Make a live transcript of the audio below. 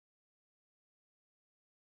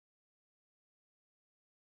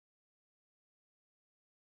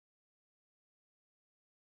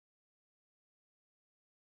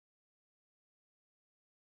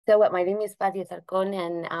My name is Paz Diez Arcón,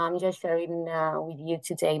 and I'm just sharing with you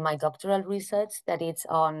today my doctoral research that is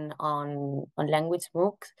on language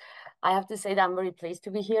MOOCs. I have to say that I'm very pleased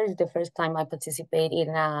to be here. It's the first time I participate in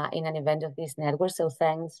an event of this network. So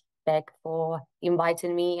thanks, Beck, for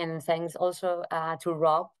inviting me, and thanks also to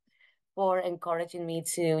Rob for encouraging me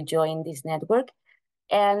to join this network.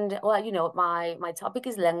 And well, my topic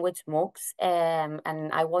is language MOOCs,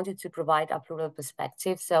 and I wanted to provide a plural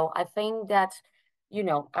perspective. So I think that,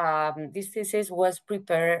 this thesis was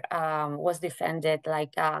prepared, was defended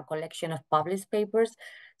like a collection of published papers.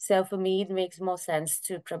 So for me, it makes more sense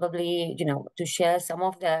to probably, to share some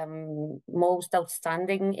of the most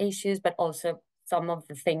outstanding issues, but also some of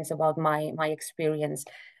the things about my experience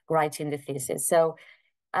writing the thesis. So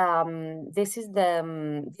this is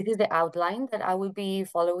the outline that I will be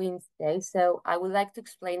following today. So I would like to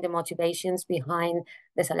explain the motivations behind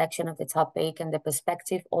the selection of the topic and the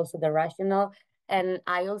perspective, also the rationale. And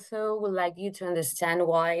I also would like you to understand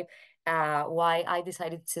why I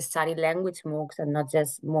decided to study language MOOCs and not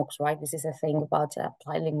just MOOCs, right? This is a thing about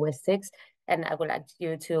applied linguistics, and I would like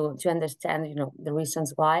you to understand, the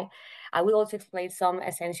reasons why. I will also explain some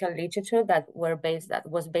essential literature that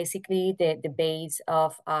was basically the base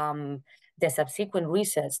of the subsequent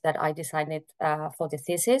research that I decided for the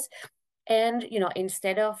thesis. And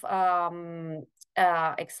instead of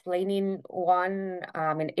explaining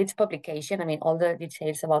each publication, all the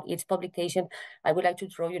details about each publication, I would like to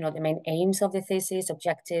draw, the main aims of the thesis,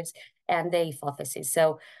 objectives, and the hypothesis.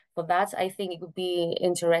 So for that, I think it would be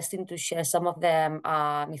interesting to share some of the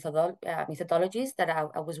methodologies that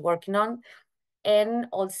I was working on, and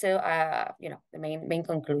also, the main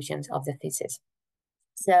conclusions of the thesis.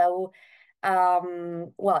 So,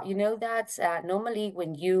 well, you know that normally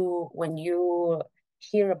when you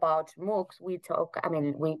hear about MOOCs, we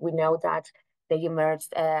know that they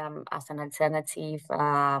emerged as an alternative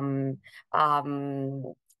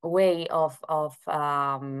way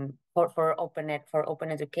for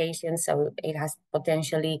open education. So it has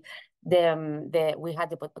potentially we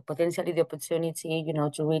had potentially the opportunity,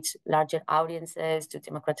 to reach larger audiences, to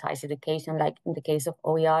democratize education, like in the case of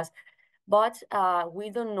OERs. But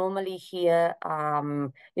we don't normally hear,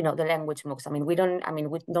 the language MOOCs. We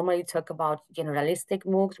normally talk about generalistic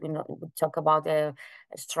MOOCs. We talk about the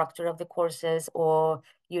structure of the courses, or,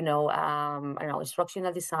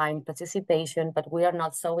 instructional design, participation, but we are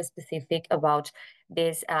not so specific about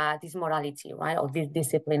this modality, right, or this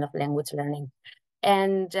discipline of language learning.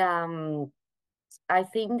 And I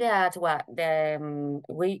think that we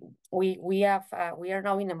are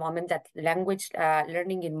now in a moment that language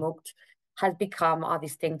learning in MOOCs has become a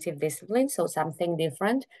distinctive discipline, so something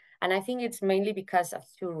different. And I think it's mainly because of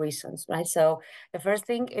two reasons, right? So the first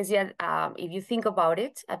thing is that if you think about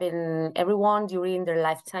it, everyone during their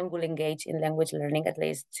lifetime will engage in language learning at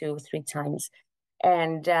least 2-3 times,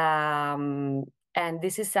 and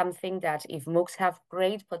this is something that if MOOCs have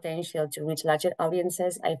great potential to reach larger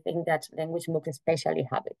audiences, I think that language MOOCs especially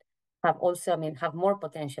have more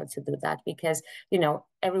potential to do that, because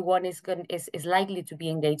everyone is likely to be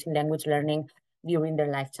engaged in language learning during their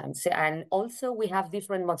lifetime. So, and also we have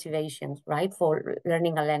different motivations, right, for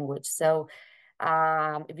learning a language. So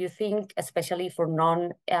if you think, especially for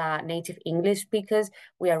non-native English speakers,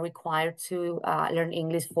 we are required to learn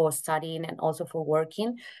English for studying and also for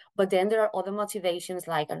working. But then there are other motivations,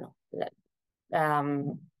 like,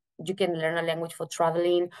 you can learn a language for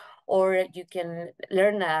traveling, or you can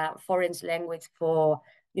learn a foreign language for,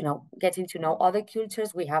 getting to know other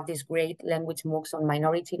cultures. We have these great language MOOCs on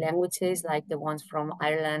minority languages, like the ones from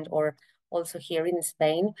Ireland, or also here in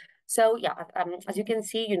Spain. So yeah, as you can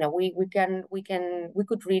see, we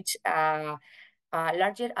could reach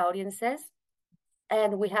larger audiences,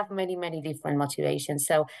 and we have many, many different motivations.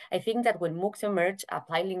 So I think that when MOOCs emerge,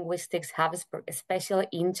 applied linguistics have a special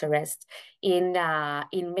interest in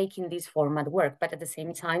making this format work. But at the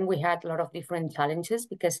same time, we had a lot of different challenges,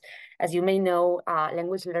 because, as you may know,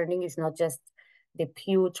 language learning is not just the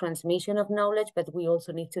pure transmission of knowledge, but we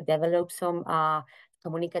also need to develop some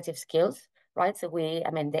communicative skills, right? So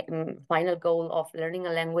the final goal of learning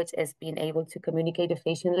a language is being able to communicate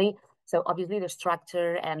efficiently. So obviously the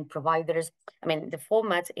structure and providers, the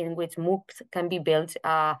formats in which MOOCs can be built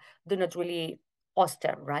do not really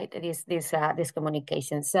foster, right, this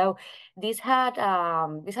communication. So this has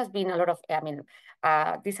been a lot of,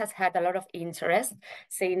 this has had a lot of interest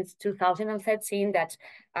since 2013 that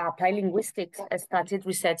applied linguistics started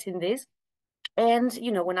researching this. And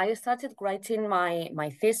when I started writing my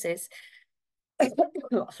thesis,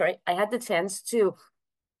 sorry, I had the chance to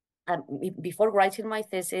before writing my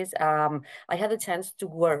thesis, I had a chance to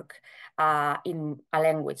work in a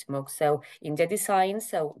language MOOC. So in the design,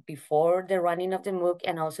 so before the running of the MOOC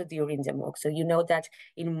and also during the MOOC. So you know that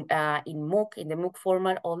in MOOC, in the MOOC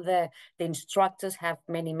format, all the instructors have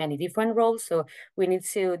many different roles. So we need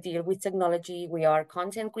to deal with technology. We are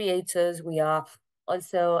content creators. We are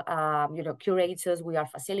also, curators. We are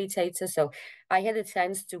facilitators. So I had a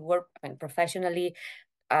chance to work professionally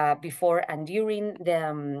before and during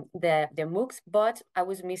the MOOCs, but I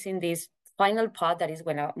was missing this final part, that is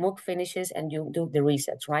when a MOOC finishes and you do the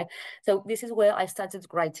research, right? So this is where I started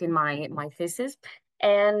writing my thesis.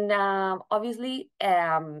 And obviously,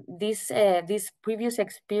 this previous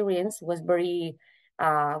experience was very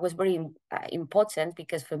important,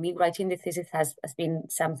 because for me, writing the thesis has been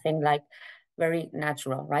something like very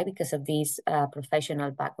natural, right? Because of this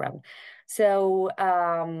professional background. So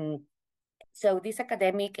this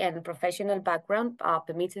academic and professional background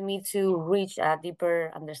permitted me to reach a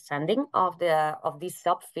deeper understanding of this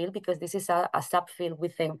subfield, because this is a subfield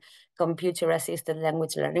within computer-assisted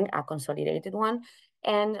language learning, a consolidated one.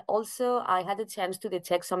 And also, I had a chance to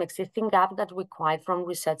detect some existing gaps that required from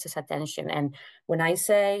researchers' attention. And when I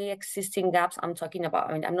say existing gaps, I'm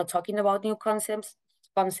not talking about new concepts.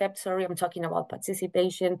 I'm talking about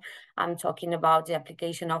participation. I'm talking about the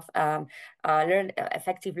application of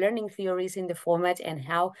effective learning theories in the format, and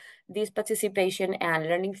how this participation and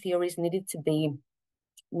learning theories needed to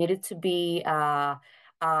be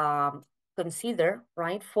considered,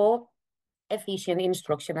 right, for efficient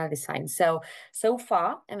instructional design. So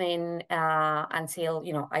far, until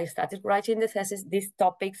I started writing the thesis, these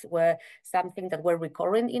topics were something that were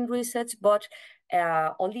recurrent in research, but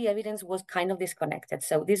all the evidence was kind of disconnected.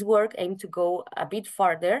 So this work aimed to go a bit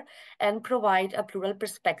further and provide a plural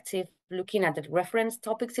perspective, looking at the reference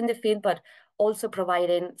topics in the field, but also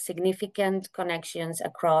providing significant connections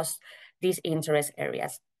across these interest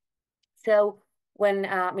areas. So when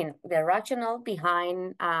the rationale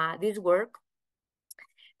behind this work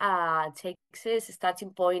takes its starting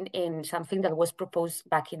point in something that was proposed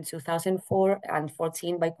back in 2004 and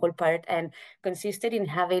 14 by Colpart, and consisted in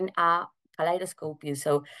having a kaleidoscope view,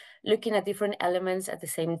 so looking at different elements at the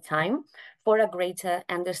same time for a greater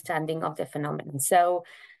understanding of the phenomenon. So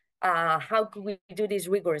how could we do this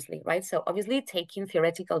rigorously, right? So obviously taking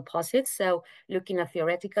theoretical posits, so looking at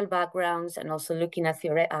theoretical backgrounds and also looking at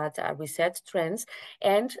research trends,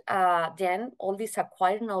 and then all this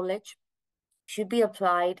acquired knowledge should be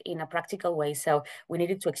applied in a practical way. So we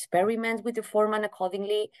needed to experiment with the format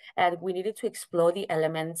accordingly, and we needed to explore the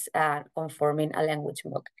elements conforming a language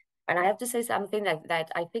MOOC. And I have to say something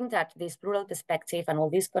that I think that this plural perspective and all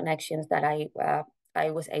these connections that I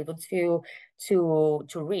was able to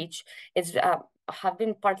reach is have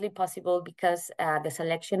been partly possible because the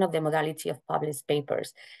selection of the modality of published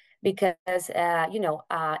papers. Because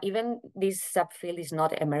even this subfield is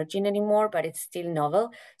not emerging anymore, but it's still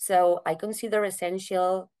novel. So I consider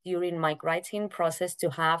essential during my writing process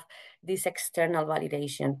to have this external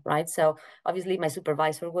validation, right? So obviously my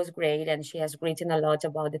supervisor was great and she has written a lot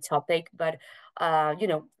about the topic, but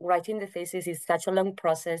writing the thesis is such a long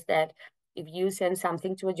process that if you send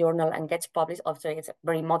something to a journal and gets published, also it's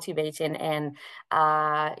very motivating, and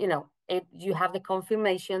you have the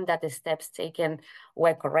confirmation that the steps taken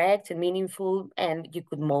were correct and meaningful, and you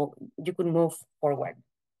could move forward.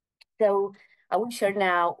 So I will share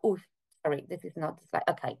now. Sorry, this is not the slide.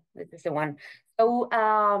 Okay, this is the one. So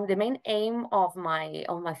the main aim of my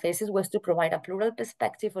thesis was to provide a plural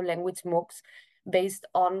perspective on language MOOCs based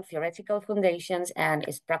on theoretical foundations and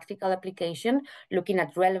its practical application, looking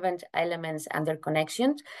at relevant elements and their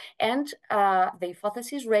connections. And the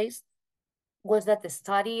hypothesis raised was that the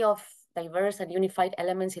study of diverse and unified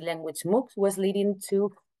elements in language MOOCs was leading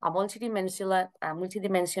to a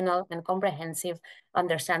multidimensional and comprehensive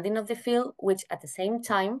understanding of the field, which at the same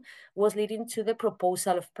time was leading to the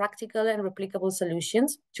proposal of practical and replicable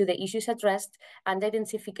solutions to the issues addressed and the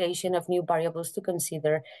identification of new variables to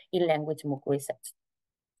consider in language MOOC research.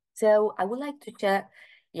 So I would like to share,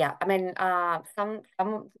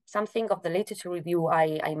 something of the literature review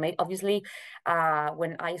I made. Obviously,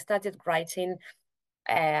 when I started writing,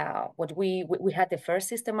 we had the first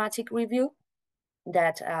systematic review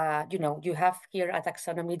that you have here a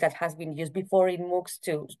taxonomy that has been used before in MOOCs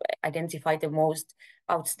to identify the most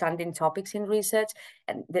outstanding topics in research.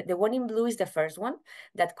 And the one in blue is the first one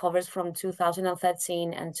that covers from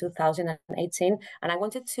 2013 and 2018. And I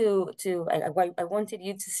wanted I wanted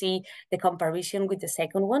you to see the comparison with the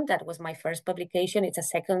second one. That was my first publication. It's a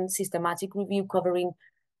second systematic review covering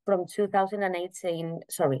from 2018,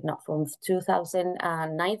 sorry, not from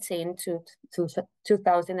 2019 to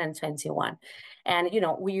 2021. And, you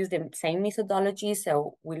know, we use the same methodology.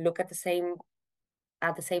 So we look at the same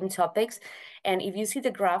topics. And if you see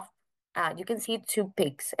the graph, you can see two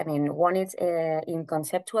peaks. I mean, one is in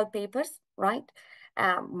conceptual papers, right?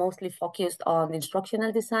 Mostly focused on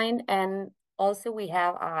instructional design. And also we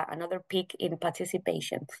have another peak in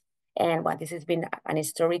participation. And well, this has been an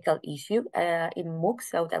historical issue in MOOCs,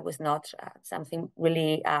 so that was not something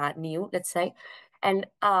really new, let's say. And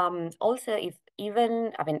also,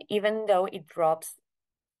 even though it drops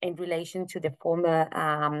in relation to the former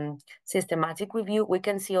systematic review, we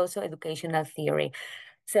can see also educational theory.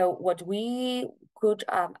 So what we could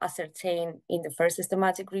ascertain in the first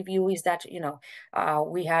systematic review is that, you know,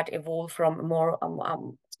 we had evolved from more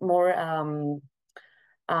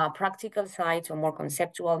practical side to more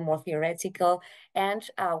conceptual, more theoretical. And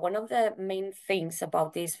one of the main things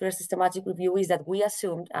about this first systematic review is that we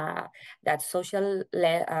assumed that social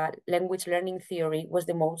language learning theory was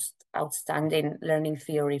the most outstanding learning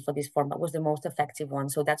theory for this format, was the most effective one.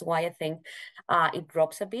 So that's why I think it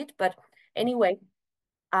drops a bit. But anyway,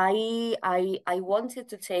 I wanted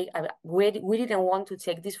to take, we didn't want to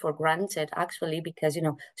take this for granted, actually, because, you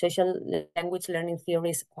know, social language learning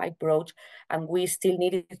theory is quite broad, and we still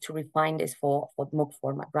needed to refine this for MOOC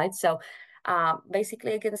format, right? So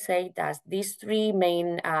basically, I can say that these three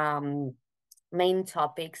main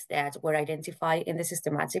topics that were identified in the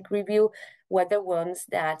systematic review were the ones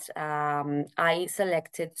that I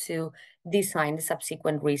selected to design the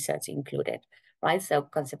subsequent research included, right? So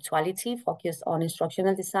conceptuality, focused on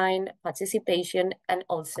instructional design, participation, and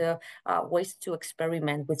also ways to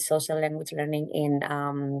experiment with social language learning in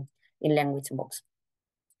language MOOCs.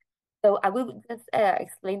 So I will just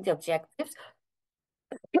explain the objectives.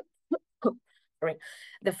 Sorry.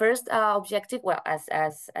 The first objective, well, as I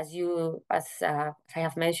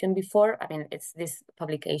have mentioned before, I mean, it's this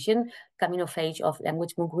publication, Coming of Age of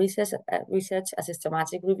Language MOOC Research, a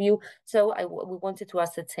systematic review. So we wanted to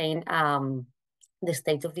ascertain the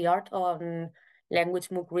state of the art on language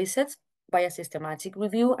MOOC research by a systematic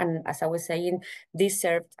review. And as I was saying, this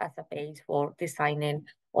served as a base for designing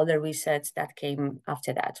all the research that came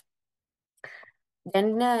after that.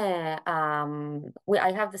 Then I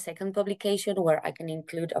have the second publication where I can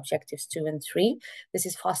include objectives 2 and 3. This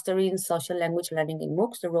is fostering social language learning in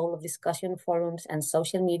MOOCs, the role of discussion forums and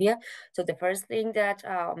social media. So the first thing that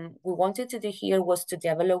we wanted to do here was to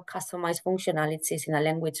develop customized functionalities in a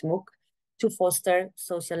language MOOC to foster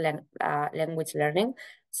social language learning.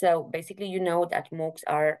 So basically, you know that MOOCs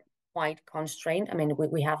are quite constrained. I mean,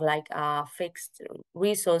 we have like fixed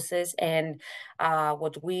resources, and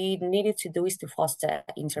what we needed to do is to foster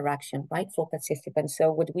interaction, right, for participants.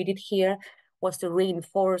 So what we did here was to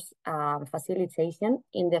reinforce facilitation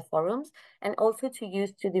in the forums, and also to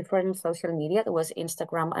use two different social media, that was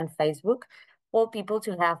Instagram and Facebook, for people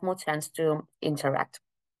to have more chance to interact.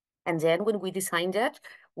 And then when we designed it,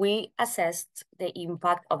 we assessed the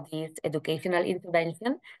impact of this educational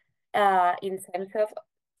intervention in terms of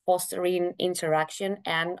fostering interaction,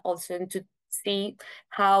 and also to see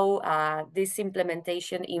how this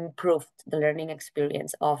implementation improved the learning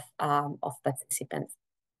experience of participants.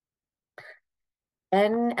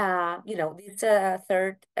 And, you know, this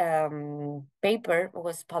third paper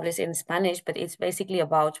was published in Spanish, but it's basically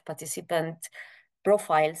about participant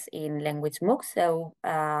profiles in language MOOCs. So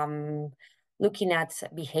looking at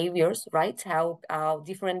behaviors, right? How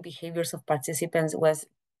different behaviors of participants was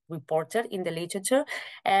reported in the literature.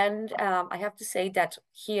 And I have to say that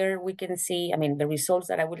here we can see, I mean, the results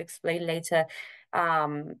that I will explain later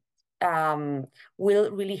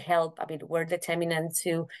will really help. I mean, were determinant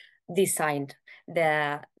to design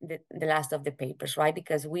the last of the papers, right?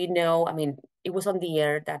 Because we know, I mean, it was on the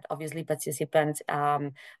air that obviously participants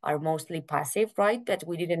are mostly passive, right? But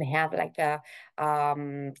we didn't have like a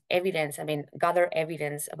evidence, I mean, gather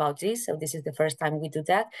evidence about this. So this is the first time we do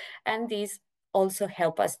that. And this also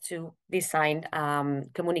help us to design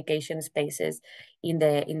communication spaces in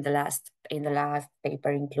the last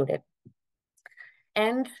paper included.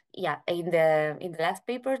 And yeah, in the last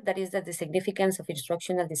paper, that is the significance of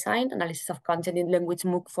instructional design, analysis of content in language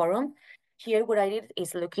MOOC forum. Here, what I did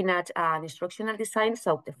is looking at instructional design.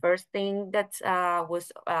 So the first thing that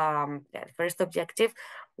the first objective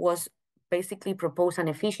was basically propose an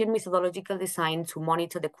efficient methodological design to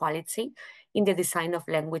monitor the quality in the design of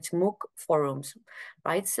language MOOC forums,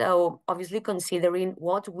 right? So obviously considering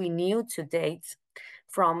what we knew to date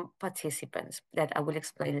from participants that I will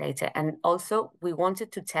explain later. And also we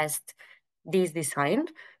wanted to test this design,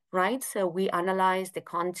 right? So we analyzed the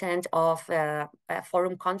content of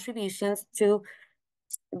forum contributions to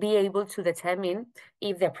be able to determine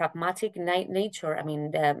if the pragmatic nature, I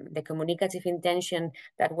mean, the communicative intention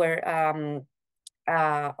that were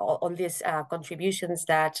all these contributions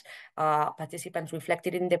that participants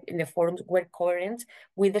reflected in the forums were coherent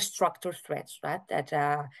with the structure threats, right? That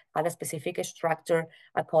had a specific structure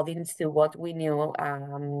according to what we knew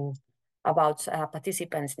about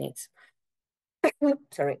participants' needs.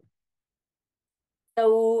 Sorry.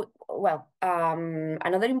 So, well,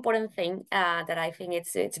 another important thing that I think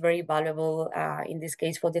it's very valuable in this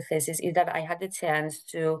case for the thesis is that I had the chance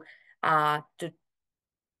to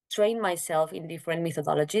train myself in different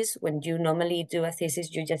methodologies. When you normally do a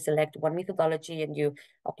thesis, you just select one methodology and you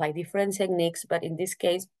apply different techniques. But in this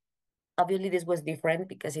case, obviously this was different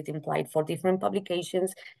because it implied 4 different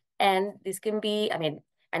publications. And this can be, I mean,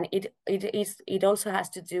 and it also has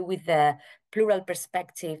to do with the plural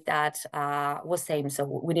perspective that was same. So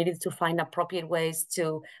we needed to find appropriate ways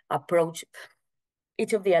to approach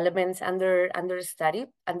each of the elements under study,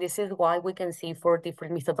 and this is why we can see 4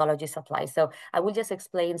 different methodologies apply. So I will just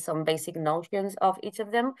explain some basic notions of each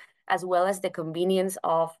of them, as well as the convenience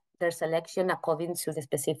of their selection according to the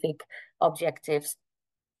specific objectives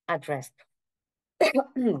addressed.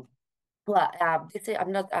 Well,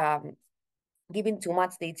 I'm not giving too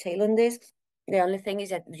much detail on this. The only thing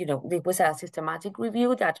is that, you know, there was a systematic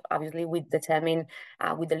review that obviously we determine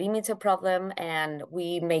with the limited problem, and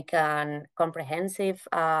we make a comprehensive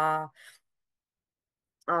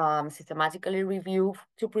systematically review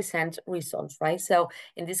to present results, right? So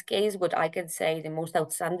in this case, what I can say, the most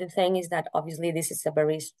outstanding thing is that obviously this is a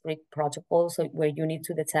very strict protocol, so where you need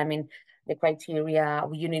to determine the criteria,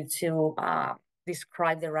 you need to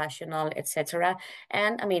describe the rationale, etc.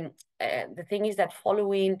 And I mean, the thing is that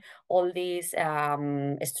following all these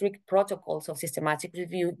strict protocols of systematic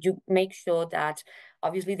review, you make sure that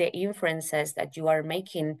obviously the inferences that you are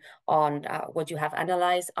making on what you have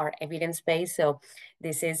analyzed are evidence-based. So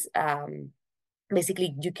this is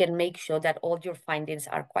basically, you can make sure that all your findings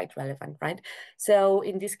are quite relevant, right? So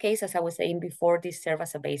in this case, as I was saying before, this serves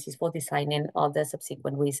as a basis for designing all the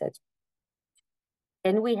subsequent research.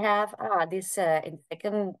 And we have this in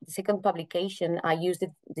second publication, I used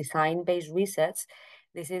the design-based research.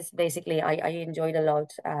 This is basically, I enjoyed a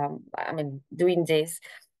lot, I mean, doing this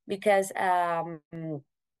because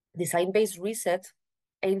design-based research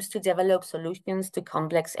aims to develop solutions to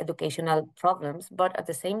complex educational problems, but at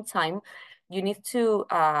the same time, you need to,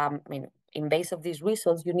 I mean, in base of these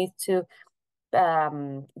results, you need to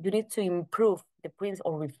improve the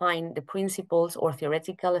or refine the principles or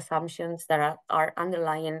theoretical assumptions that are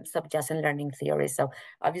underlying subjacent learning theories. So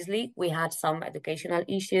obviously we had some educational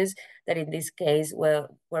issues that in this case were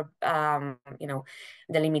you know,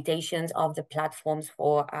 the limitations of the platforms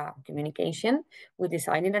for communication. We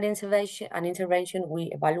designed an intervention, we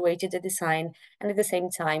evaluated the design, and at the same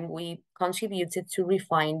time we contributed to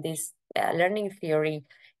refine this learning theory,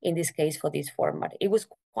 in this case for this format. It was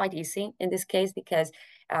quite easy in this case because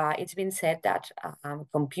it's been said that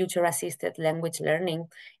computer-assisted language learning,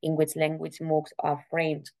 in which language MOOCs are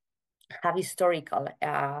framed, have historical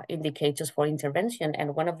indicators for intervention.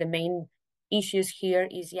 And one of the main issues here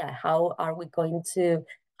is, how are we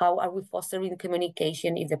fostering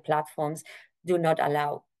communication if the platforms do not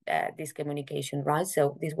allow this communication, right?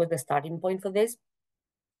 So this was the starting point for this.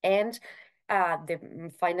 And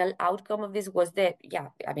the final outcome of this was that,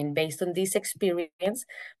 I mean, based on this experience,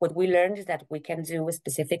 what we learned is that we can do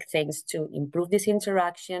specific things to improve this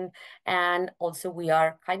interaction. And also we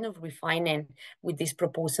are kind of refining with these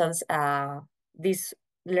proposals, this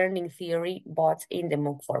learning theory, but in the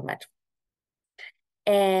MOOC format.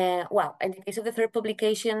 Well, in the case of the third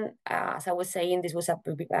publication, as I was saying, this was a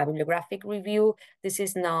bibliographic review. This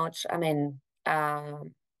is not, I mean,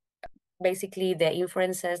 basically the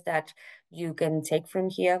inferences that you can take from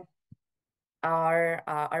here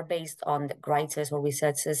are based on the writers or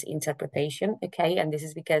researchers' interpretation, okay? And this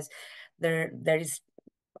is because there is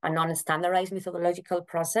a non-standardized methodological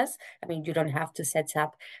process. I mean, you don't have to set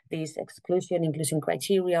up these inclusion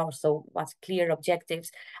criteria or so what's clear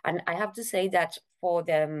objectives. And I have to say that for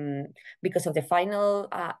them, because of the final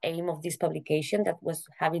aim of this publication, that was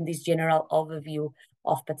having this general overview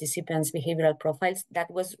of participants' behavioral profiles, that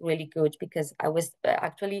was really good because I was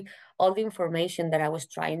actually all the information that I was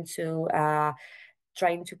trying to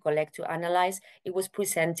collect, to analyze, it was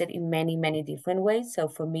presented in many, many different ways. So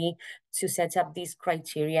for me to set up these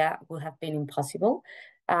criteria would have been impossible.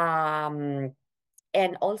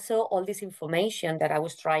 And also all this information that I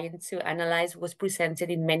was trying to analyze was presented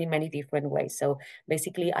in many, many different ways. So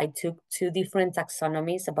basically I took 2 different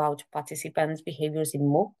taxonomies about participants' behaviors in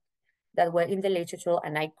MOOC. that were in the literature,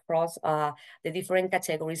 and I cross the different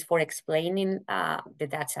categories for explaining the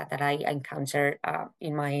data that I encountered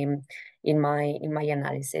in my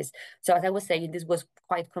analysis. So as I was saying, this was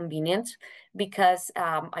quite convenient because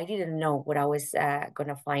I didn't know what I was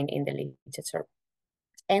gonna find in the literature.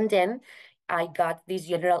 And then I got this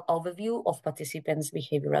general overview of participants'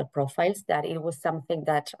 behavioral profiles, that it was something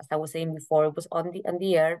that, as I was saying before, it was on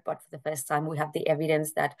the air, but for the first time we have the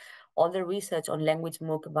evidence that all the research on language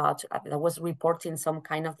MOOC about that was reporting some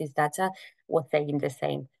kind of this data was saying the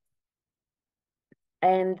same.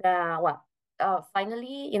 And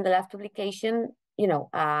finally, in the last publication,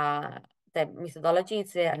 the methodology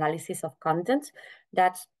is the analysis of content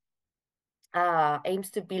that aims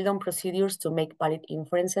to build on procedures to make valid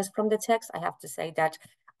inferences from the text. I have to say that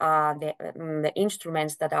the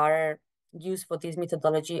instruments that are used for this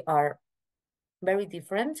methodology are very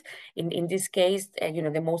different. In this case,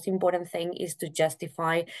 the most important thing is to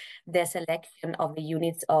justify the selection of the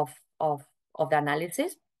units of the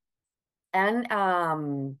analysis. And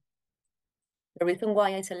the reason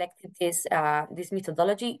why I selected this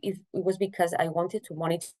methodology was because I wanted to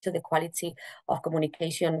monitor the quality of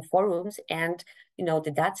communication forums, and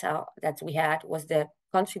the data that we had was the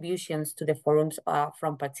contributions to the forums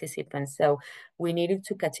from participants. So we needed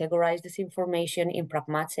to categorize this information in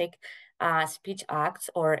pragmatic speech acts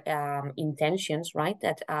or intentions, right?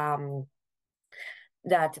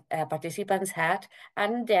 That participants had,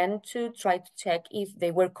 and then to try to check if they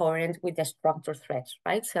were coherent with the structure threats,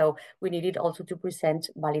 right? So we needed also to present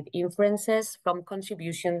valid inferences from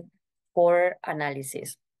contribution for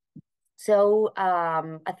analysis. So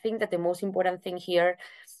I think that the most important thing here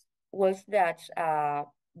was that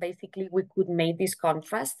basically we could make this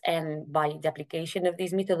contrast, and by the application of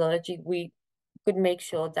this methodology, we could make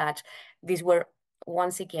sure that these were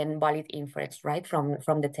once again valid inference, right,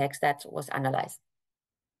 from the text that was analyzed.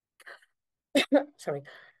 Sorry.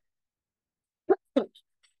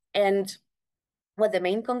 And what the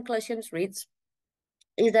main conclusions reads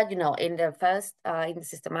is that, in the first, in the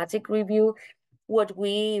systematic review, what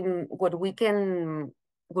we can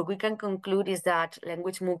conclude is that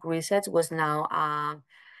language MOOC research was now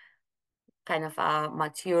kind of a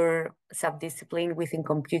mature subdiscipline within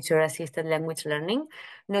computer-assisted language learning,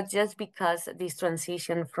 not just because this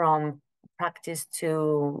transition from practice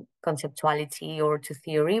to conceptuality or to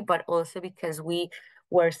theory, but also because we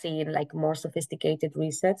were seeing like more sophisticated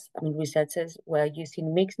research. I mean, researchers were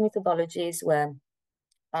using mixed methodologies where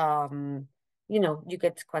you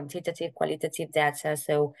get quantitative, qualitative data.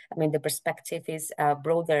 So, I mean, the perspective is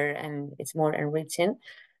broader and it's more enriching.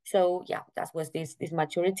 So, yeah, that was this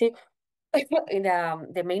maturity. In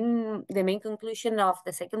the main conclusion of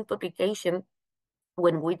the second publication,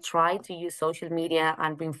 when we try to use social media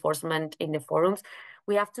and reinforcement in the forums,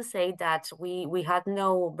 we have to say that we had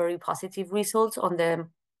no very positive results on the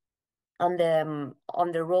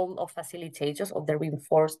role of facilitators, of the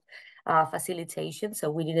reinforced facilitation. So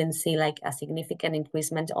we didn't see like a significant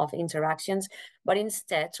increasement of interactions, but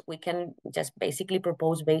instead we can just basically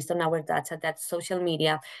propose based on our data that social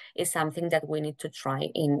media is something that we need to try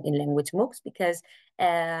in language MOOCs, because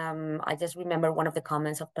I just remember one of the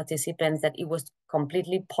comments of participants that it was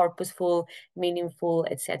completely purposeful, meaningful,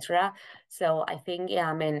 etc. So I think, yeah,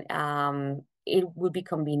 I mean, it would be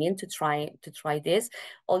convenient to try this.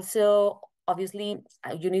 Also, obviously,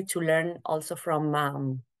 you need to learn also from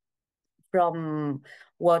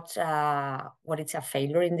what it's a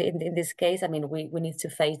failure in this case. I mean, we need to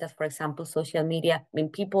face that, for example, social media. I mean,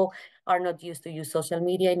 people are not used to use social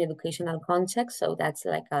media in educational context, so that's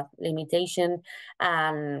like a limitation.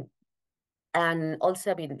 And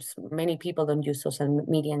also, I mean, many people don't use social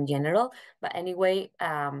media in general. But anyway,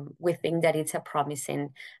 we think that it's a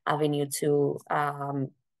promising avenue to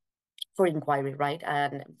for inquiry, right?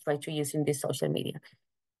 And try to use in this social media.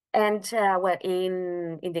 And well,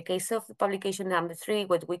 in the case of publication number 3,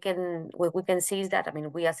 what we can see is that, I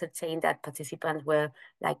mean, we ascertained that participants were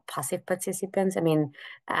like passive participants. I mean,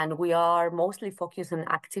 and we are mostly focused on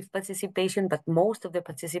active participation, but most of the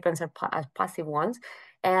participants are passive ones.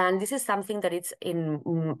 And this is something that it's in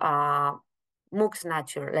MOOC's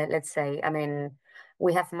nature, let's say. I mean,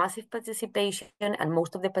 we have massive participation, and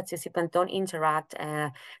most of the participants don't interact,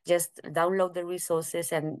 just download the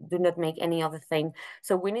resources and do not make any other thing.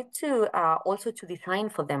 So we need to also to design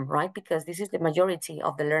for them, right? Because this is the majority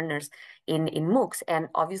of the learners in MOOCs, and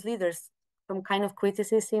obviously there's some kind of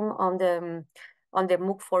criticism on the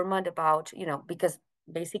MOOC format about, because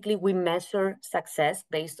basically we measure success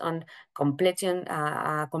based on completion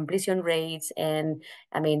rates, and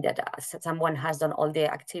I mean that someone has done all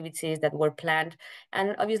the activities that were planned,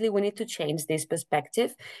 and obviously we need to change this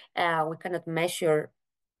perspective. We cannot measure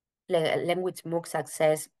language MOOC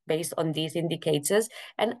success based on these indicators.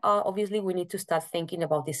 And obviously, we need to start thinking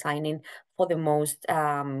about designing for the most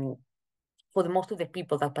of the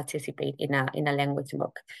people that participate in a language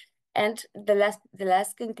MOOC. And the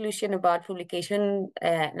last conclusion about publication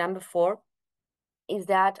number 4 is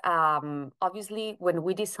that obviously when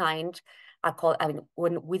we designed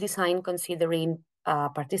considering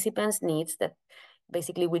participants' needs, that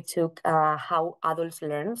basically we took how adults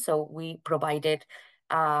learn. So we provided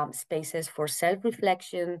spaces for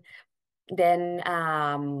self-reflection. Then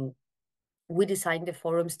we designed the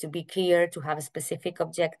forums to be clear, to have specific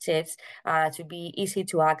objectives, to be easy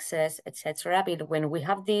to access, etc. But when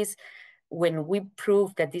we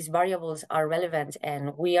prove that these variables are relevant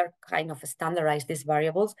and we are kind of standardize these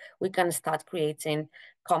variables, we can start creating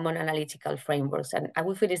common analytical frameworks. And I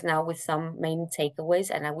will finish now with some main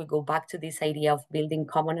takeaways, and I will go back to this idea of building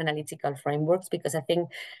common analytical frameworks, because I think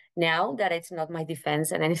now that it's not my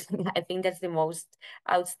defense and anything, I think that's the most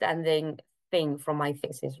outstanding thing from my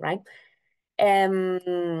thesis, right?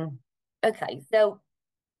 Okay, so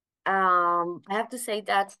I have to say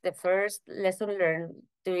that the first lesson learned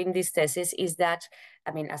during this thesis is that,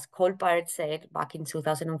 I mean, as Colpart said back in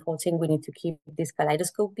 2014, we need to keep this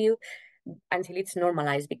kaleidoscope view until it's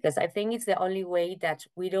normalized, because I think it's the only way that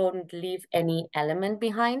we don't leave any element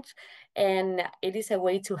behind. And it is a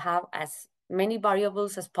way to have as many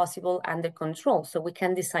variables as possible under control, so we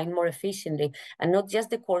can design more efficiently, and not just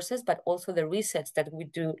the courses, but also the research that we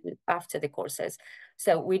do after the courses.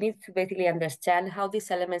 So we need to basically understand how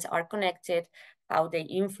these elements are connected, how they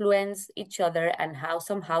influence each other, and how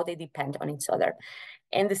somehow they depend on each other.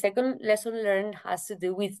 And the second lesson learned has to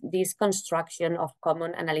do with this construction of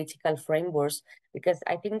common analytical frameworks, because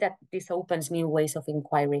I think that this opens new ways of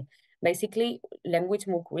inquiry. Basically, language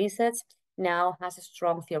MOOC research now has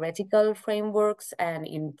strong theoretical frameworks and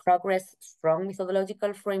in progress, strong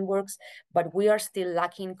methodological frameworks, but we are still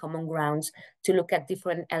lacking common grounds to look at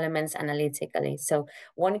different elements analytically. So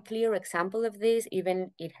one clear example of this,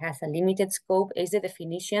 even it has a limited scope, is the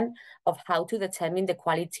definition of how to determine the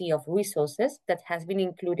quality of resources that has been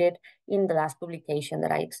included in the last publication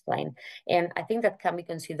that I explained. And I think that can be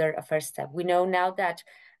considered a first step. We know now that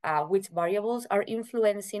which variables are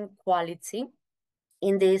influencing quality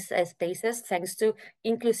in these spaces, thanks to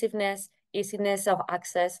inclusiveness, easiness of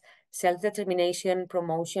access, self-determination,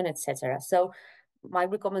 promotion, etc. So my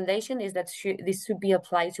recommendation is that this should be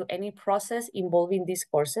applied to any process involving these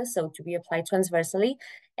courses, so to be applied transversally,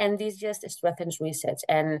 and this just strengthens research.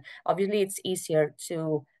 And obviously it's easier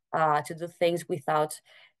to do things without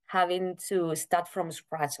having to start from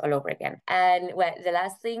scratch all over again. And well, the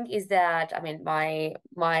last thing is that, I mean,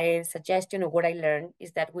 my suggestion of what I learned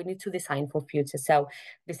is that we need to design for future. So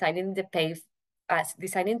designing to pave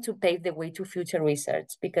the way to future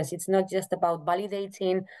research, because it's not just about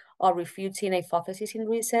validating or refuting hypotheses in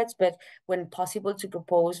research, but when possible to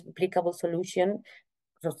propose applicable solutions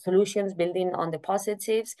building on the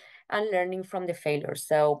positives and learning from the failures.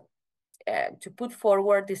 So to put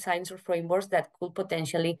forward designs or frameworks that could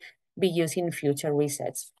potentially be used in future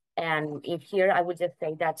research. And in here, I would just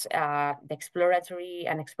say that the exploratory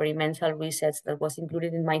and experimental research that was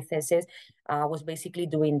included in my thesis was basically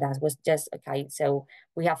doing that, was just, okay, so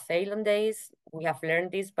we have failed on this, we have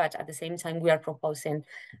learned this, but at the same time, we are proposing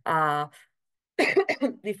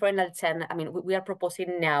different alternatives. I mean, we are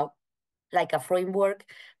proposing now like a framework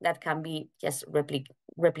that can be just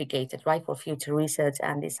replicated, right, for future research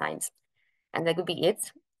and designs. And that would be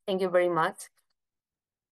it. Thank you very much.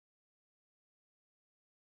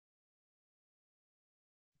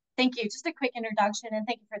 Thank you. Just a quick introduction, and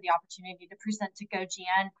thank you for the opportunity to present to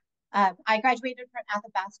GoGN. I graduated from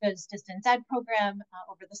Athabasca's distance ed program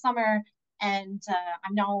over the summer, and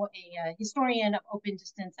I'm now a historian of open,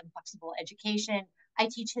 distance, and flexible education. I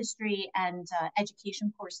teach history and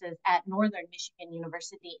education courses at Northern Michigan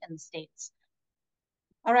University in the States.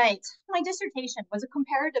 All right, my dissertation was a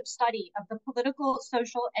comparative study of the political,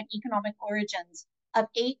 social, and economic origins of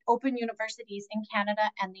 8 open universities in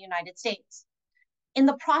Canada and the United States. In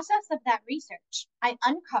the process of that research, I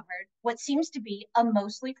uncovered what seems to be a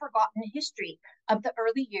mostly forgotten history of the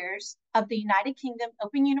early years of the United Kingdom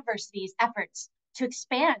Open University's efforts to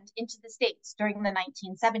expand into the States during the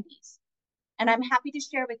 1970s. And I'm happy to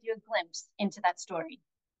share with you a glimpse into that story.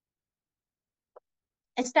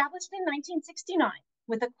 Established in 1969,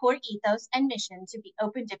 with a core ethos and mission to be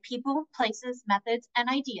open to people, places, methods, and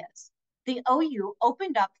ideas, the OU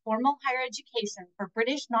opened up formal higher education for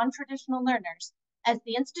British non-traditional learners as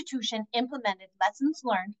the institution implemented lessons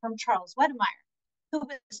learned from Charles Wedemeyer, who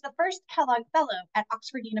was the first Kellogg Fellow at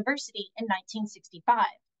Oxford University in 1965.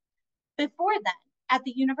 Before then, at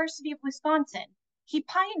the University of Wisconsin, he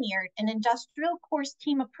pioneered an industrial course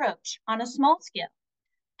team approach on a small scale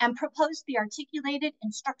and proposed the articulated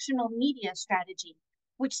instructional media strategy,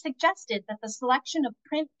 which suggested that the selection of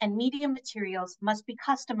print and media materials must be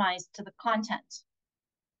customized to the content.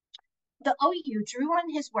 The OU drew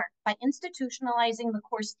on his work by institutionalizing the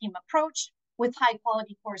course team approach with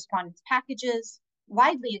high-quality correspondence packages,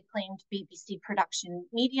 widely acclaimed BBC production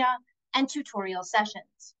media, and tutorial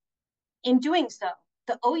sessions. In doing so,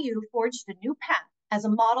 the OU forged a new path as a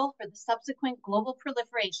model for the subsequent global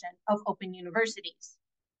proliferation of open universities.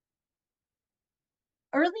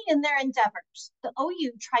 Early in their endeavors, the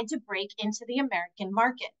OU tried to break into the American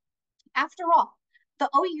market. After all, the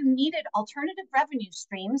OU needed alternative revenue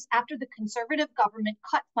streams after the conservative government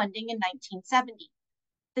cut funding in 1970.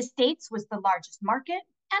 The States was the largest market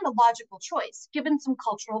and a logical choice, given some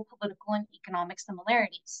cultural, political, and economic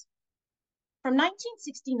similarities. From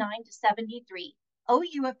 1969 to 73,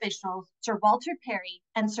 OU officials Sir Walter Perry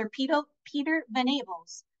and Sir Peter Van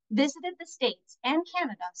Abels visited the States and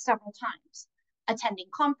Canada several times, attending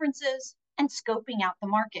conferences and scoping out the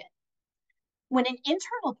market. When an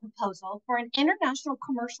internal proposal for an international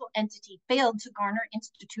commercial entity failed to garner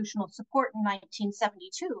institutional support in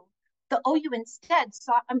 1972, the OU instead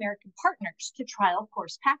sought American partners to trial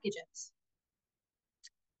course packages.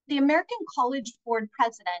 The American College Board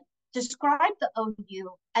president described the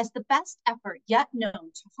OU as the best effort yet known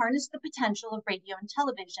to harness the potential of radio and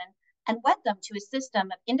television and wed them to a system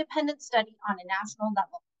of independent study on a national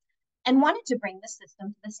level, and wanted to bring the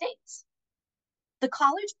system to the States. The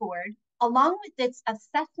College Board, along with its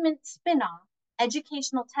assessment spin-off,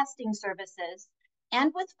 educational testing services,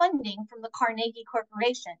 and with funding from the Carnegie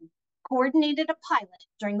Corporation, coordinated a pilot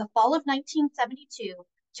during the fall of 1972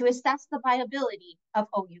 to assess the viability of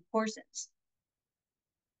OU courses.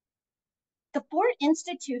 The 4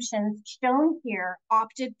 institutions shown here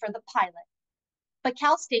opted for the pilot, but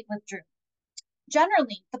Cal State withdrew.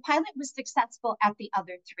 Generally, the pilot was successful at the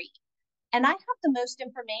other 3. And I have the most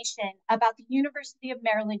information about the University of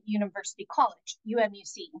Maryland University College,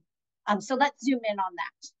 UMUC. So let's zoom in on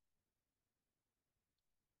that.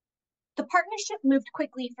 The partnership moved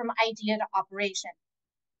quickly from idea to operation.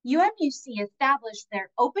 UMUC established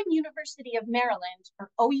their Open University of Maryland, or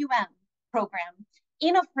OUM, program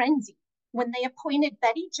in a frenzy when they appointed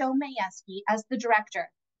Betty Jo Majewski as the director,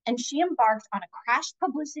 and she embarked on a crash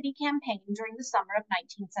publicity campaign during the summer of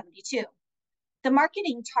 1972. The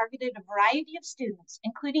marketing targeted a variety of students,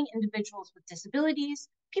 including individuals with disabilities,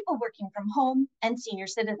 people working from home, and senior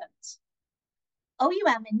citizens.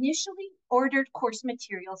 OUM initially ordered course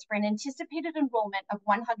materials for an anticipated enrollment of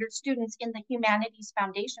 100 students in the Humanities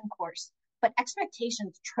Foundation course, but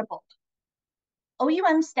expectations tripled.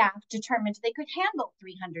 OUM staff determined they could handle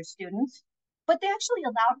 300 students, but they actually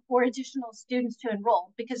allowed 4 additional students to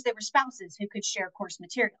enroll because they were spouses who could share course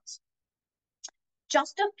materials.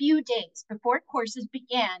 Just a few days before courses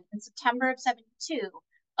began in September of 72,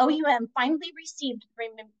 OUM finally received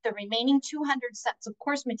the remaining 200 sets of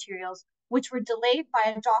course materials, which were delayed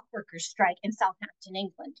by a dock workers' strike in Southampton,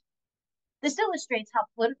 England. This illustrates how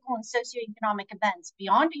political and socioeconomic events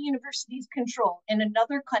beyond a university's control in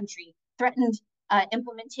another country threatened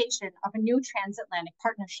implementation of a new transatlantic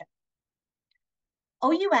partnership.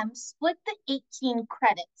 OUM split the 18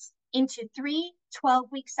 credits into 3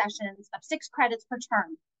 12-week sessions of 6 credits per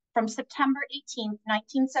term from September 18,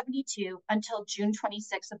 1972 until June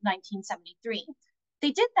 26 of 1973.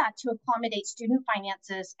 They did that to accommodate student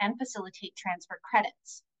finances and facilitate transfer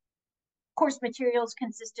credits. Course materials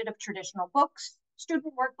consisted of traditional books,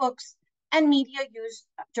 student workbooks, and media used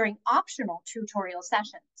during optional tutorial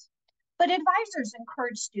sessions. But advisors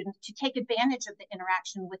encouraged students to take advantage of the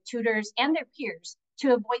interaction with tutors and their peers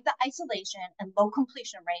to avoid the isolation and low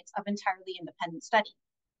completion rates of entirely independent study.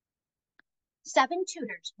 7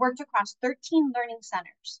 tutors worked across 13 learning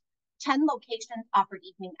centers. 10 locations offered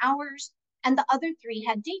evening hours, and the other 3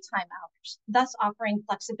 had daytime hours, thus offering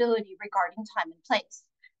flexibility regarding time and place.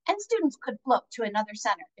 And students could float to another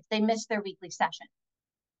center if they missed their weekly session.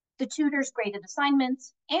 The tutors graded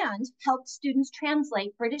assignments and helped students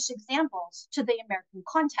translate British examples to the American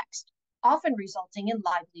context, often resulting in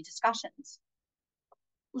lively discussions.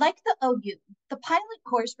 Like the OU, the pilot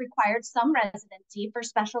course required some residency for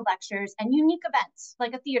special lectures and unique events,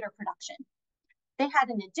 like a theater production. They had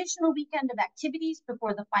an additional weekend of activities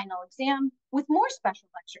before the final exam, with more special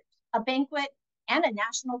lectures, a banquet, and a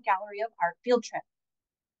National Gallery of Art field trip.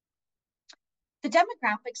 The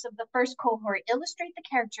demographics of the first cohort illustrate the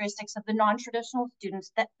characteristics of the non-traditional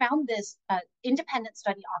students that found this independent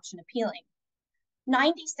study option appealing.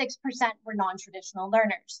 96% were non-traditional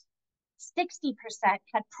learners. 60%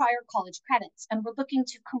 had prior college credits and were looking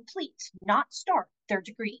to complete, not start, their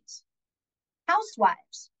degrees.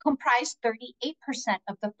 Housewives comprised 38%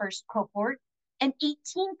 of the first cohort, and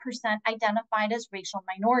 18% identified as racial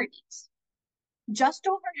minorities. Just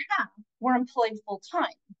over half were employed full-time.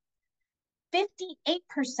 58%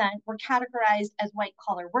 were categorized as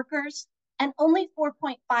white-collar workers, and only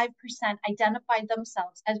 4.5% identified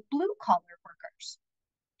themselves as blue-collar workers.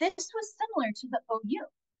 This was similar to the OU,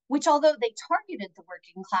 which, although they targeted the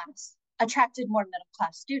working class, attracted more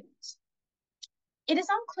middle-class students. It is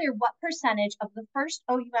unclear what percentage of the first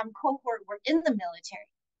OUM cohort were in the military,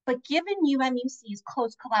 but given UMUC's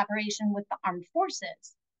close collaboration with the armed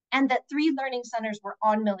forces and that 3 learning centers were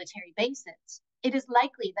on military bases, it is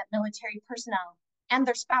likely that military personnel and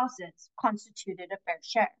their spouses constituted a fair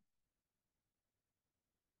share.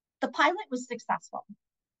 The pilot was successful.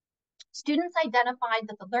 Students identified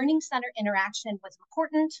that the learning center interaction was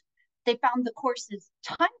important. They found the courses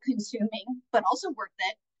time-consuming, but also worth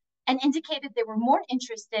it, and indicated they were more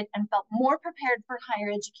interested and felt more prepared for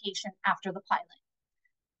higher education after the pilot.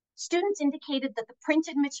 Students indicated that the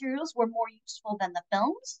printed materials were more useful than the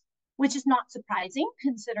films, which is not surprising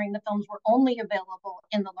considering the films were only available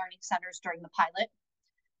in the learning centers during the pilot.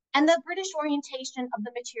 And the British orientation of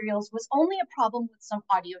the materials was only a problem with some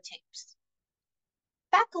audio tapes.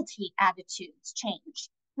 Faculty attitudes changed,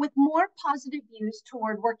 with more positive views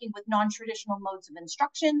toward working with non-traditional modes of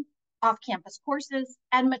instruction, off-campus courses,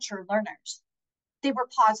 and mature learners. They were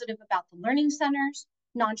positive about the learning centers,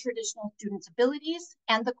 non-traditional students' abilities,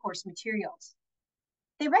 and the course materials.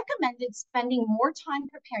 They recommended spending more time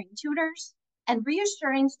preparing tutors and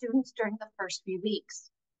reassuring students during the first few weeks.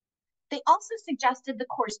 They also suggested the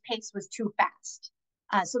course pace was too fast,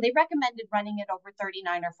 so they recommended running it over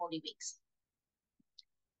 39 or 40 weeks.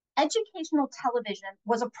 Educational television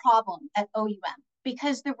was a problem at OUM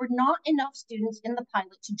because there were not enough students in the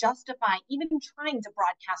pilot to justify even trying to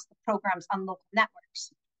broadcast the programs on local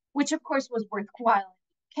networks, which of course was worthwhile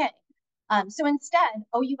in the UK. So instead,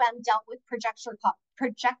 OUM dealt with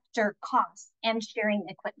projector costs and sharing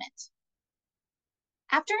equipment.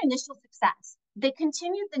 After initial success, they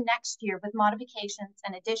continued the next year with modifications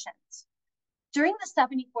and additions. During the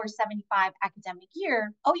 74-75 academic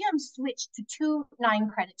year, OUM switched to 2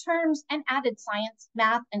 9-credit terms and added science,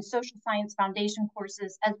 math, and social science foundation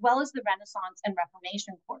courses, as well as the Renaissance and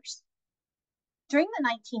Reformation course. During the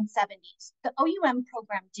 1970s, the OUM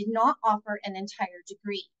program did not offer an entire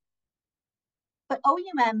degree. But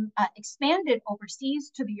OUM expanded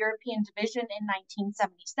overseas to the European division in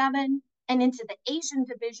 1977 and into the Asian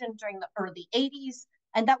division during the early 80s,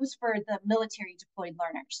 and that was for the military deployed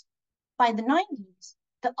learners. By the 90s,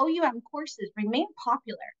 the OUM courses remained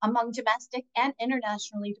popular among domestic and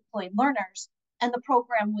internationally deployed learners, and the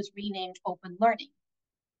program was renamed Open Learning.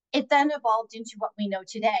 It then evolved into what we know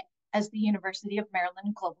today as the University of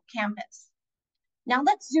Maryland Global Campus. Now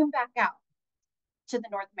let's zoom back out to the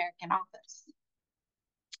North American office.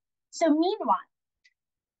 So meanwhile,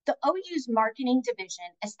 the OU's marketing division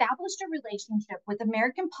established a relationship with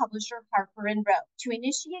American publisher Harper & Row to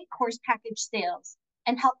initiate course package sales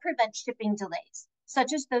and help prevent shipping delays,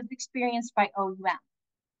 such as those experienced by OUM.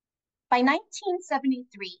 By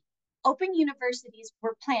 1973, open universities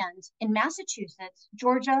were planned in Massachusetts,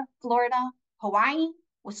 Georgia, Florida, Hawaii,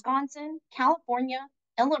 Wisconsin, California,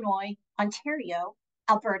 Illinois, Ontario,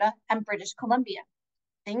 Alberta, and British Columbia.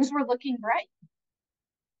 Things were looking bright.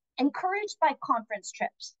 Encouraged by conference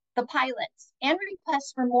trips, the pilots, and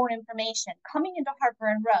requests for more information coming into Harper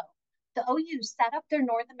 & Row, the OU set up their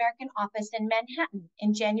North American office in Manhattan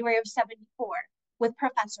in January of '74 with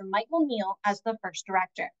Professor Michael Neal as the first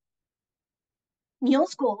director.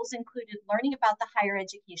 Neal's goals included learning about the higher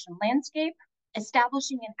education landscape,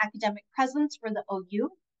 establishing an academic presence for the OU,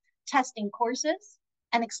 testing courses,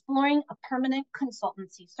 and exploring a permanent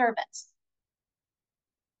consultancy service.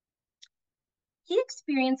 He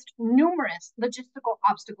experienced numerous logistical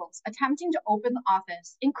obstacles attempting to open the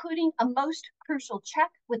office, including a most crucial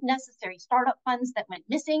check with necessary startup funds that went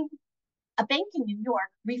missing, a bank in New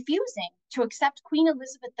York refusing to accept Queen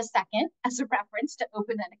Elizabeth II as a reference to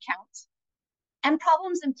open an account, and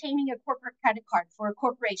problems obtaining a corporate credit card for a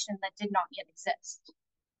corporation that did not yet exist.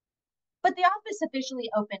 But the office officially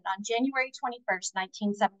opened on January 21st,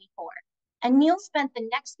 1974. And Neal spent the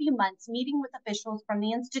next few months meeting with officials from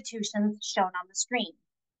the institutions shown on the screen,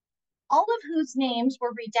 all of whose names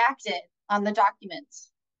were redacted on the documents.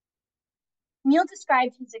 Neal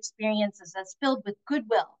described his experiences as filled with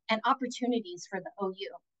goodwill and opportunities for the OU.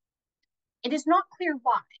 It is not clear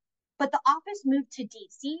why, but the office moved to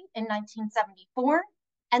DC in 1974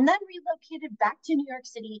 and then relocated back to New York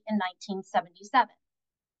City in 1977.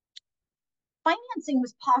 financing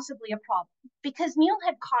was possibly a problem because Neal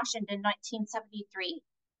had cautioned in 1973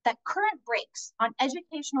 that current brakes on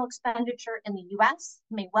educational expenditure in the US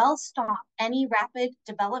may well stop any rapid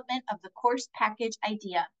development of the course package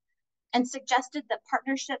idea, and suggested that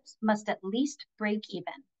partnerships must at least break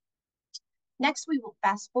even. Next, we will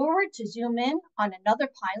fast forward to zoom in on another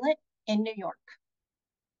pilot in New York.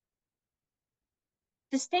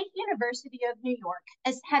 The State University of New York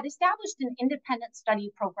had established an independent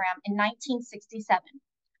study program in 1967.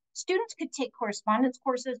 Students could take correspondence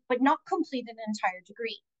courses, but not complete an entire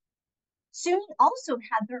degree. SUNY also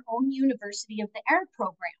had their own University of the Air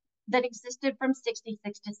program that existed from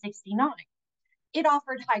 66 to 69. It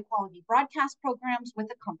offered high-quality broadcast programs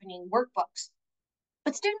with accompanying workbooks.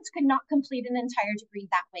 But students could not complete an entire degree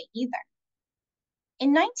that way either. In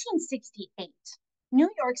 1968, New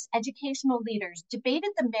York's educational leaders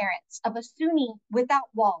debated the merits of a SUNY without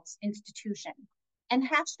walls institution and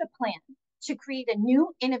hatched a plan to create a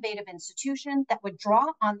new innovative institution that would draw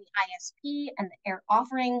on the ISP and the Air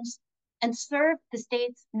offerings and serve the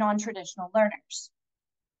state's non-traditional learners.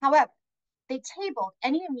 However, they tabled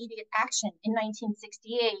any immediate action in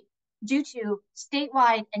 1968 due to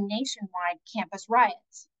statewide and nationwide campus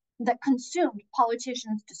riots that consumed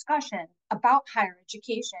politicians' discussion about higher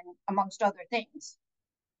education, amongst other things.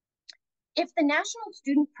 If the national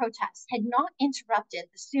student protests had not interrupted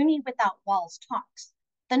the SUNY Without Walls talks,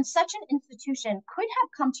 then such an institution could have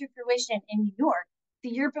come to fruition in New York the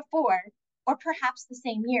year before, or perhaps the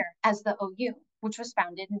same year as the OU, which was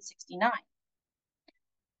founded in 69.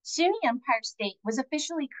 SUNY Empire State was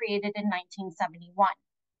officially created in 1971.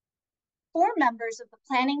 4 members of the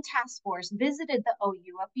planning task force visited the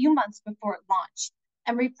OU a few months before it launched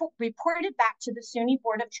and reported back to the SUNY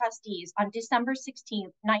Board of Trustees on December 16,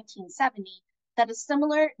 1970, that a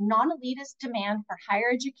similar non-elitist demand for higher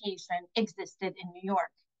education existed in New York.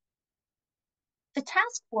 The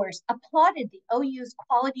task force applauded the OU's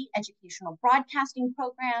quality educational broadcasting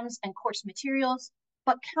programs and course materials,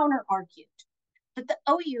 but counter-argued that the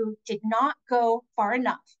OU did not go far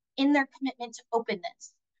enough in their commitment to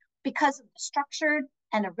openness because of the structured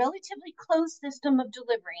and a relatively closed system of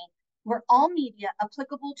delivery where all media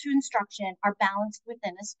applicable to instruction are balanced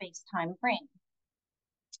within a space-time frame.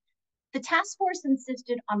 The task force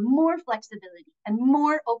insisted on more flexibility and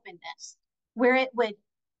more openness, where it would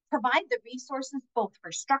provide the resources both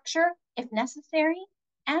for structure, if necessary,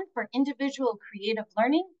 and for individual creative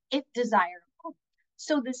learning, if desirable.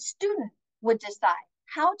 So the student would decide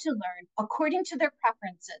how to learn according to their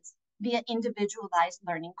preferences via individualized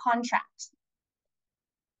learning contracts.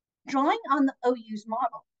 Drawing on the OU's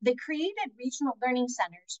model, they created regional learning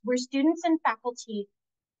centers where students and faculty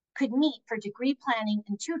could meet for degree planning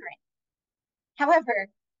and tutoring. However,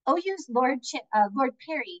 OU's Lord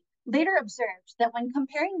Perry later observed that when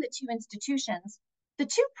comparing the two institutions, the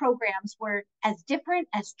two programs were as different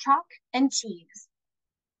as chalk and cheese.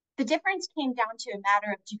 The difference came down to a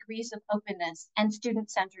matter of degrees of openness and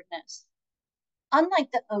student-centeredness.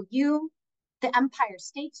 Unlike the OU, the Empire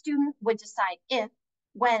State student would decide if,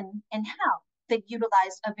 when, and how they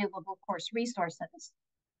utilized available course resources.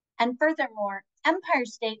 And furthermore, Empire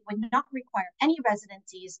State would not require any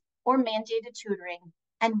residencies or mandated tutoring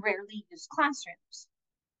and rarely used classrooms.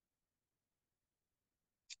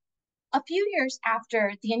 A few years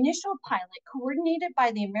after the initial pilot coordinated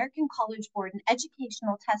by the American College Board and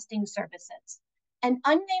Educational Testing Services, an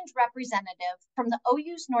unnamed representative from the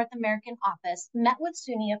OU's North American office met with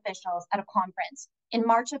SUNY officials at a conference in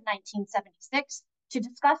March of 1976 to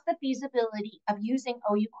discuss the feasibility of using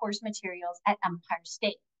OU course materials at Empire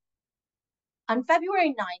State. On February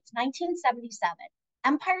 9, 1977,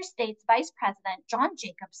 Empire State's Vice President John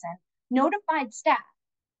Jacobson notified staff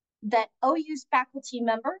that OU's faculty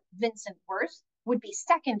member, Vincent Worth, would be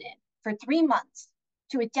seconded for 3 months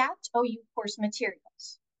to adapt OU course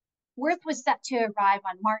materials. Worth was set to arrive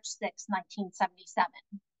on March 6, 1977.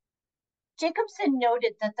 Jacobson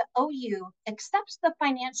noted that the OU accepts the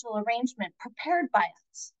financial arrangement prepared by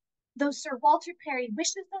us, though Sir Walter Perry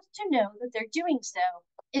wishes us to know that their doing so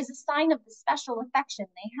is a sign of the special affection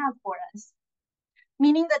they have for us,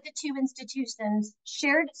 meaning that the two institutions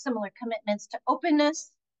shared similar commitments to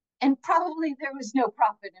openness, and probably there was no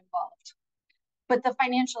profit involved. But the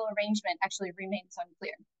financial arrangement actually remains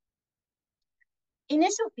unclear.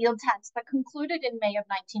 Initial field tests that concluded in May of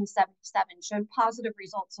 1977 showed positive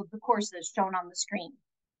results of the courses shown on the screen.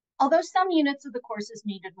 Although some units of the courses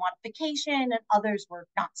needed modification and others were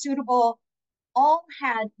not suitable, all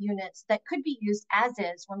had units that could be used as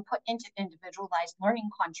is when put into individualized learning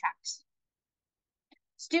contracts.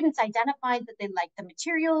 Students identified that they liked the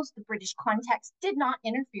materials, the British context did not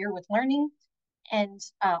interfere with learning, and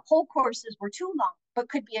whole courses were too long, but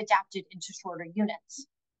could be adapted into shorter units.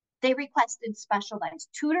 They requested specialized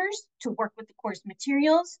tutors to work with the course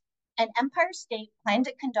materials, and Empire State planned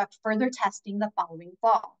to conduct further testing the following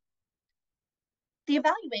fall. The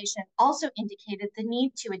evaluation also indicated the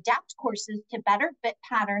need to adapt courses to better fit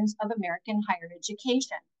patterns of American higher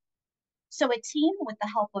education. So a team with the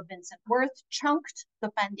help of Vincent Worth chunked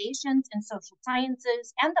the foundations in social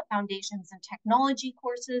sciences and the foundations in technology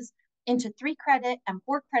courses into 3-credit and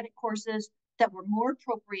 4-credit courses that were more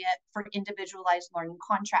appropriate for individualized learning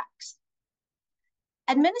contracts.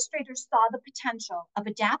 Administrators saw the potential of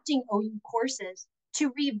adapting OU courses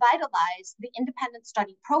to revitalize the independent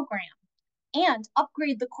study program and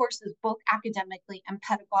upgrade the courses both academically and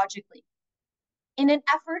pedagogically. In an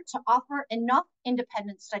effort to offer enough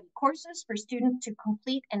independent study courses for students to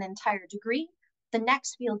complete an entire degree, the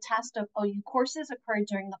next field test of OU courses occurred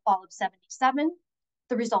during the fall of '77.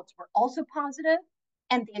 The results were also positive,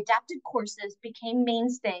 and the adapted courses became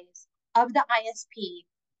mainstays of the ISP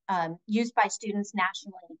used by students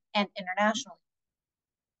nationally and internationally.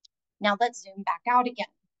 Now let's zoom back out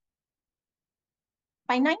again.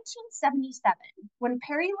 By 1977, when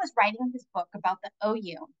Perry was writing his book about the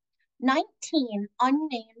OU, 19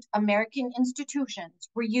 unnamed American institutions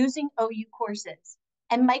were using OU courses,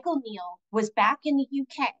 and Michael Neal was back in the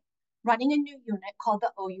UK running a new unit called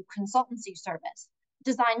the OU Consultancy Service,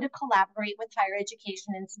 designed to collaborate with higher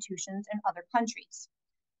education institutions in other countries.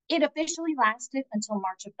 It officially lasted until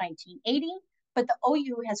March of 1980, but the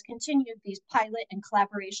OU has continued these pilot and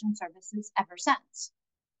collaboration services ever since.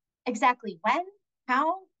 Exactly when,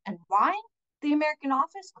 how, and why the American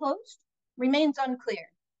office closed remains unclear,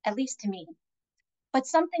 at least to me. But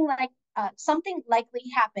something likely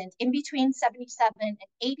happened in between 77 and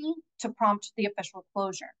 80 to prompt the official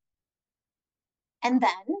closure. And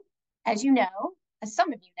then, as you know, as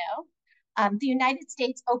some of you know, the United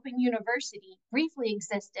States Open University briefly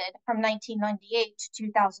existed from 1998 to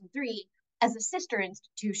 2003 as a sister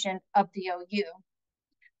institution of the OU.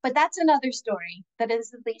 But that's another story that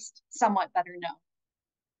is at least somewhat better known.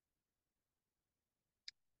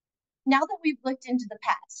 Now that we've looked into the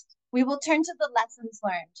past, we will turn to the lessons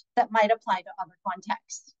learned that might apply to other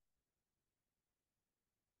contexts.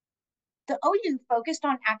 The OU focused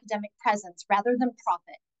on academic presence rather than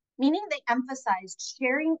profit, meaning they emphasized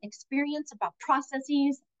sharing experience about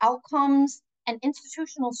processes, outcomes, and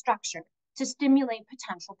institutional structure to stimulate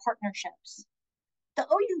potential partnerships. The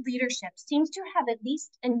OU leadership seems to have at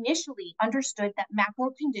least initially understood that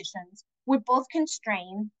macro conditions would both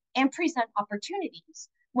constrain and present opportunities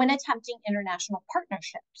when attempting international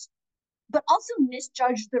partnerships, but also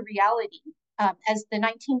misjudged the reality as the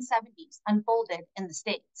 1970s unfolded in the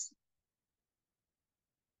States.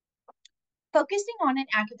 Focusing on an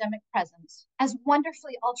academic presence, as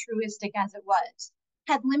wonderfully altruistic as it was,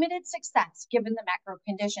 had limited success given the macro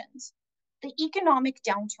conditions. The economic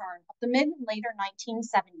downturn of the mid and later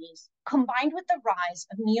 1970s, combined with the rise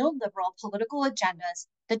of neoliberal political agendas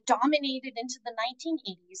that dominated into the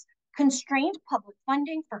 1980s, constrained public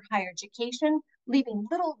funding for higher education, leaving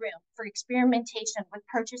little room for experimentation with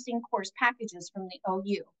purchasing course packages from the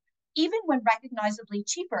OU, even when recognizably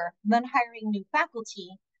cheaper than hiring new faculty,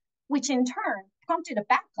 which in turn prompted a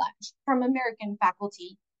backlash from American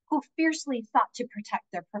faculty who fiercely sought to protect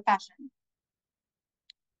their profession.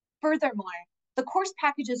 Furthermore, the course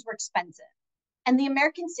packages were expensive, and the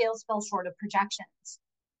American sales fell short of projections.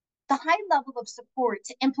 The high level of support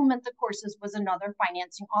to implement the courses was another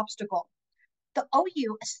financing obstacle. The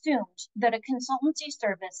OU assumed that a consultancy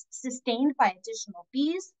service sustained by additional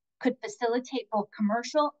fees could facilitate both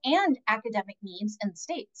commercial and academic needs in the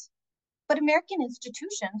States. But American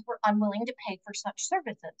institutions were unwilling to pay for such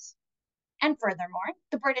services. And furthermore,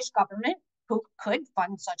 the British government, who could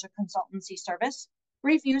fund such a consultancy service,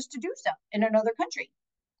 refused to do so in another country.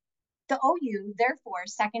 The OU therefore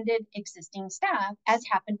seconded existing staff, as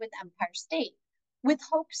happened with Empire State, with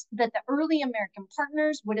hopes that the early American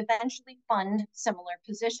partners would eventually fund similar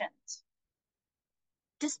positions.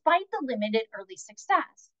 Despite the limited early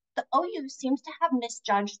success, the OU seems to have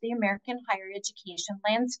misjudged the American higher education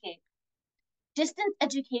landscape. Distance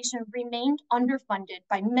education remained underfunded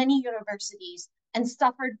by many universities and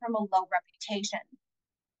suffered from a low reputation.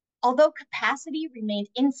 Although capacity remained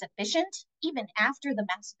insufficient, even after the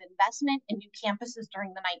massive investment in new campuses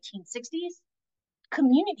during the 1960s,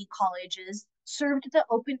 community colleges served the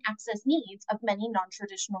open access needs of many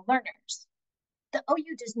non-traditional learners. The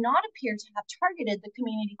OU does not appear to have targeted the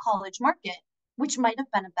community college market, which might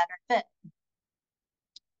have been a better fit.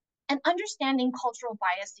 And understanding cultural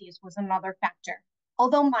biases was another factor,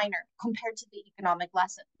 although minor compared to the economic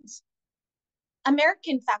lessons.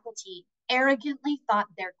 American faculty arrogantly thought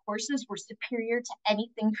their courses were superior to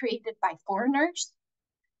anything created by foreigners.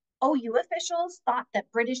 OU officials thought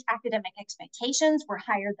that British academic expectations were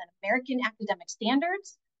higher than American academic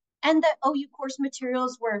standards, and that OU course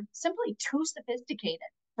materials were simply too sophisticated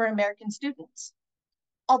for American students.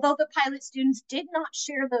 Although the pilot students did not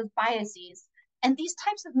share those biases, and these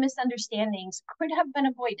types of misunderstandings could have been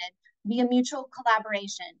avoided via mutual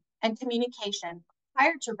collaboration and communication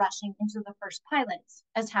prior to rushing into the first pilots,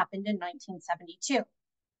 as happened in 1972.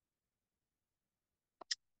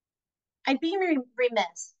 I'd be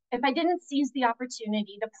remiss if I didn't seize the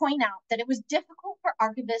opportunity to point out that it was difficult for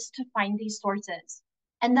archivists to find these sources,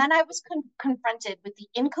 and then I was confronted with the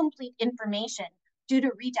incomplete information due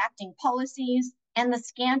to redacting policies and the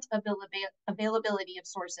scant availability of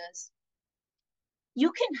sources.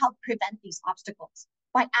 You can help prevent these obstacles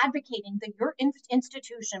by advocating that your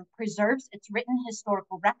institution preserves its written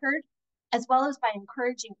historical record, as well as by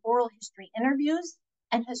encouraging oral history interviews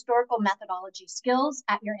and historical methodology skills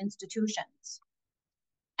at your institutions.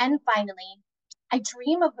 And finally, I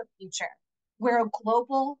dream of a future where a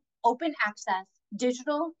global, open access,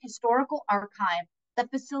 digital historical archive that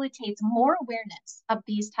facilitates more awareness of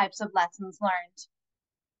these types of lessons learned.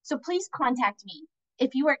 So please contact me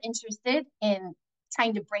if you are interested in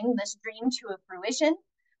trying to bring this dream to a fruition,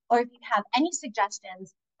 or if you have any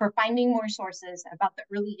suggestions for finding more sources about the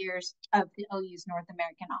early years of the OU's North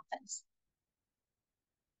American office.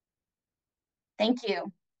 Thank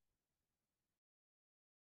you.